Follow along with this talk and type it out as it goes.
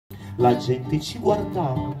La gente ci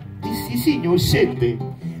guardava, dissi signor scende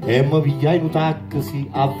e mi pigliai un taxi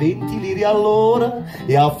a 20 lire all'ora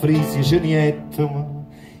e a Frisi ce niente ma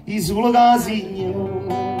sulla casigna.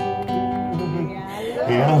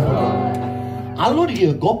 Allora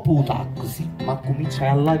io coppo un taxi ma cominciai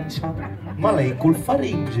a lanciare, ma lei col fare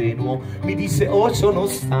ingenuo mi disse oh sono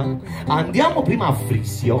stanco, andiamo prima a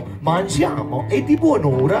Frisio, mangiamo e di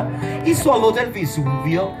buon'ora sto all'hotel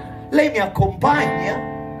Vesuvio, lei mi accompagna?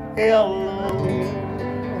 E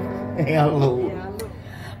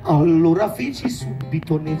allora feci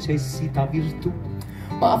subito necessità virtù,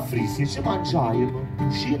 ma a Frisio ci mangiarono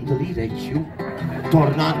 200 lire e più.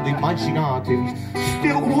 Tornando immaginatevi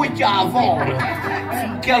ste uguaglia fuori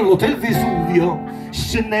finché all'hotel Vesuvio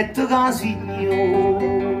scendette casigno.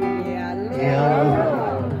 E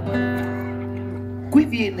allora qui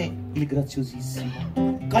viene il graziosissimo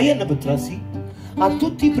Cayenne Petrasi a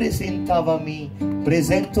tutti presentami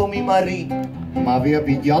Marie, ma aveva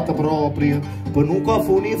pigliato proprio per un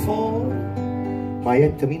cafone fuori, ma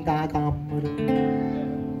jettemi in da camera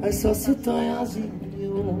e so se te a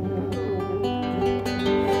signore.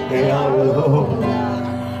 E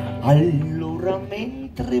allora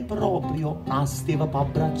mentre proprio stava per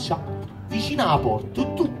abbracciare vicino alla porta,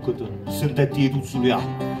 tucca sentetti i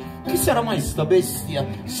tuzzuliati, chi sarà mai sta bestia?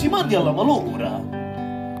 Si mandi alla malora.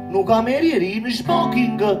 No cameriere in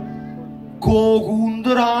smoking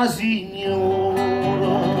cocundra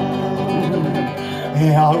signora.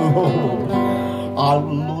 E allora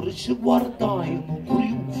ci guardavano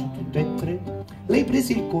curiosi tutti e tre. Lei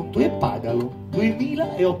prese il conto e pagalo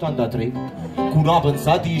 2083. Con una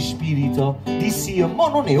pensata di spirito dissi ma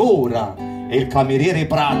non è ora. E il cameriere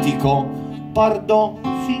pratico pardon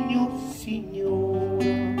signora.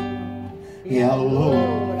 E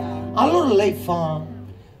allora lei fa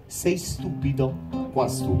sei stupido, qua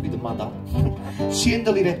stupido, madame.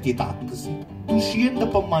 100 lire di taxi, 200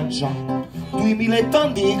 per mangiare, 2000 e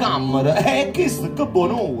tanti di camera, e questo che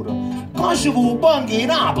buon'ora. Cacevo banchi in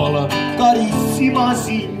Napoli, carissima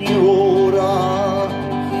signora.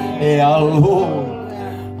 E allora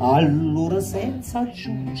senza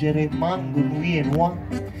aggiungere manco lui e noi,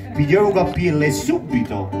 pigliavo il cappello e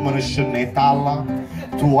subito me ne scennetta là.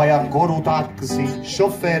 Tu hai ancora un taxi,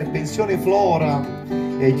 chauffeur, pensione Flora,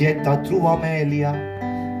 e getta a trova Amelia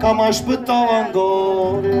che mi aspettava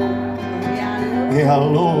ancora. E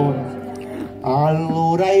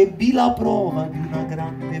allora ebbi la prova di una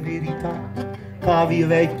grande verità, che vi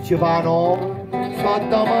vecchio vanno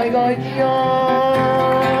fatta mai cagliare.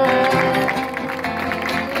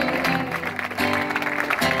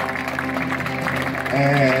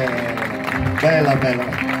 Bella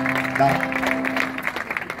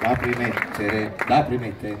da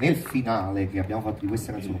premettere nel finale che abbiamo fatto di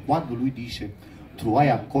questa canzone, quando lui dice trovai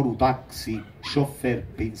ancora un taxi, chauffeur,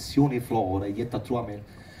 pensione Flora, e gli a trovare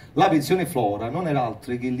la pensione Flora non era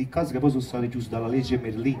altro che lì case che poi sono state chiuse dalla legge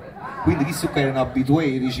Merlin, quindi visto che erano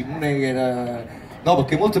abituati, dici non è che era... no,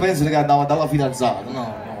 perché molti pensano che andava dalla fidanzata,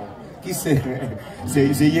 no, chi se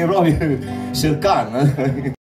gli proprio cercano